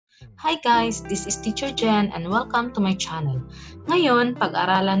Hi guys, this is Teacher Jen and welcome to my channel. Ngayon,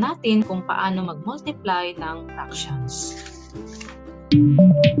 pag-aralan natin kung paano mag-multiply ng fractions.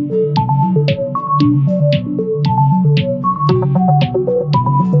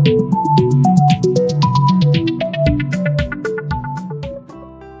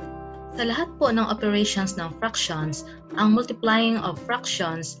 Sa lahat po ng operations ng fractions, ang multiplying of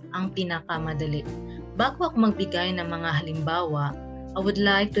fractions ang pinakamadali. Bago ako magbigay ng mga halimbawa, I would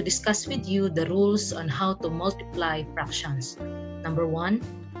like to discuss with you the rules on how to multiply fractions. Number 1,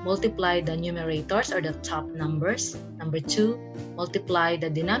 multiply the numerators or the top numbers. Number 2, multiply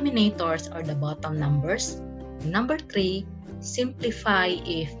the denominators or the bottom numbers. And number 3, simplify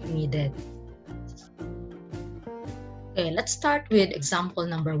if needed. Okay, let's start with example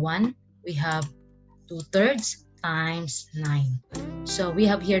number 1. We have 2/3 times 9. So we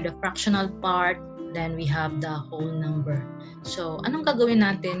have here the fractional part, then we have the whole number. So, anong gagawin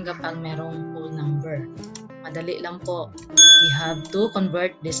natin kapag merong whole number? Madali lang po. We have to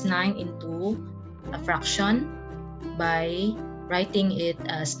convert this 9 into a fraction by writing it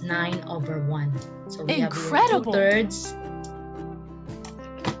as 9/1. So, we have here 2/3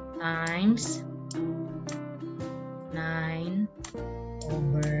 times 9/1.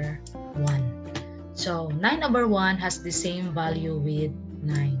 So, 9/1 has the same value with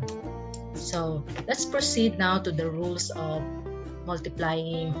 9. So, let's proceed now to the rules of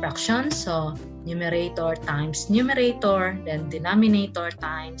multiplying fractions. So, numerator times numerator, then denominator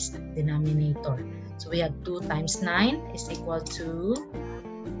times denominator. So, we have 2 times 9 is equal to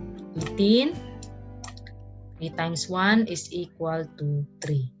 18. 3 times 1 is equal to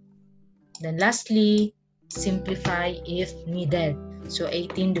 3. Then lastly, simplify if needed. So,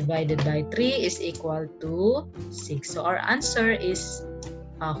 18 divided by 3 is equal to 6. So, our answer is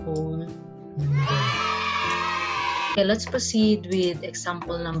a whole number. Okay, let's proceed with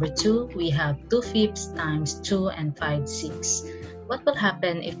example number 2. We have 2/5 times 2 and 5/6. What will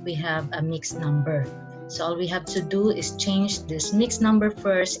happen if we have a mixed number? So all we have to do is change this mixed number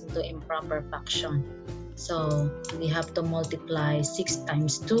first into improper fraction. So we have to multiply 6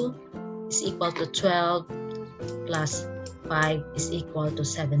 times 2 is equal to 12 plus 5 is equal to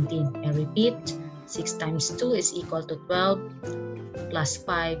 17. I repeat, 6 times 2 is equal to 12 plus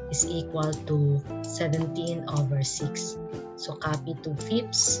 5 is equal to 17/6. So copy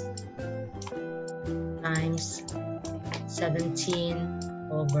 2/5 times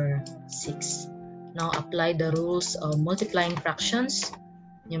 17/6. Now apply the rules of multiplying fractions.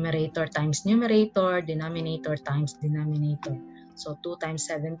 Numerator times numerator, denominator times denominator. So 2 times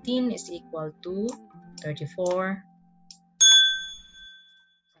 17 is equal to 34.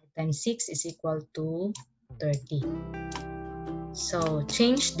 5 times 6 is equal to 30. So,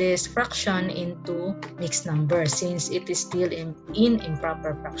 change this fraction into mixed number since it is still in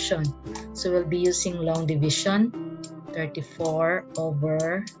improper fraction. So, we'll be using long division.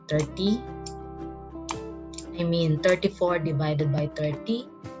 34/30. 34 divided by 30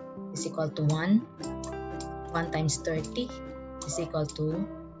 is equal to 1. 1 times 30 is equal to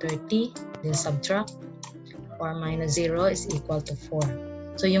 30. Then subtract. 4 minus 0 is equal to 4.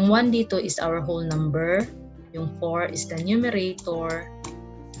 So, yung 1 dito is our whole number. Yung 4 is the numerator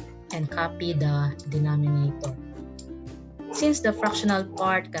and copy the denominator. Since the fractional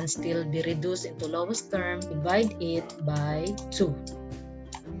part can still be reduced into lowest term, divide it by 2.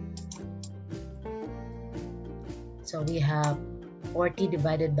 So we have 40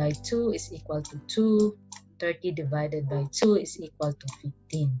 divided by 2 is equal to 2. 30 divided by 2 is equal to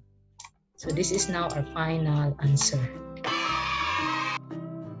 15. So this is now our final answer.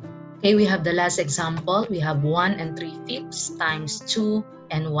 Okay, we have the last example. We have 1 and 3/5 times 2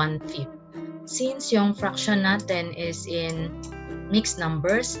 and 1/5. Since yung fraction natin is in mixed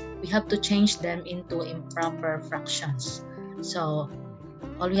numbers, we have to change them into improper fractions. So,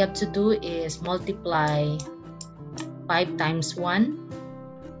 all we have to do is multiply 5 times 1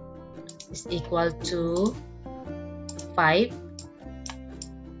 is equal to 5.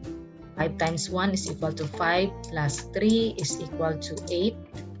 5 times 1 is equal to 5 plus 3 is equal to 8/5,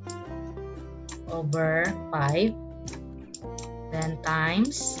 then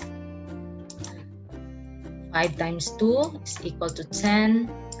times 5 times 2 is equal to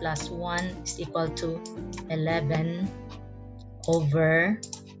 10 plus 1 is equal to 11/5.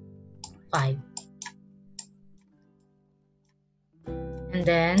 And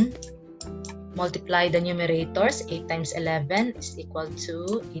then multiply the numerators. 8 times 11 is equal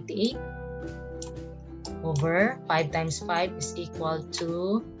to 88 over 5 times 5 is equal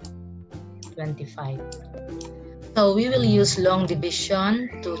to 25. So we will use long division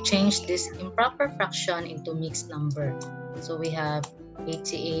to change this improper fraction into mixed number. So we have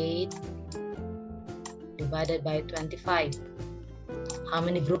 88 divided by 25. How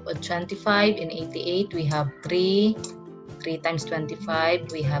many group of 25 in 88? We have 3. 3 times 25,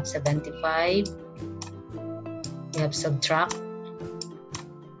 we have 75. We have subtract.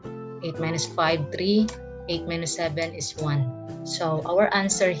 8 minus 5, 3. 8 minus 7 is 1. So our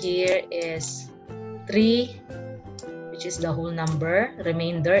answer here is 3, which is the whole number.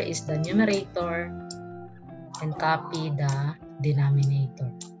 Remainder is the numerator, and copy the denominator.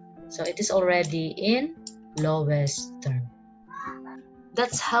 So it is already in lowest term.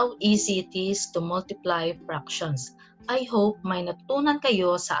 That's how easy it is to multiply fractions. I hope may natutunan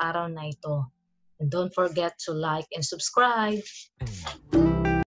kayo sa araw na ito. And don't forget to like and subscribe.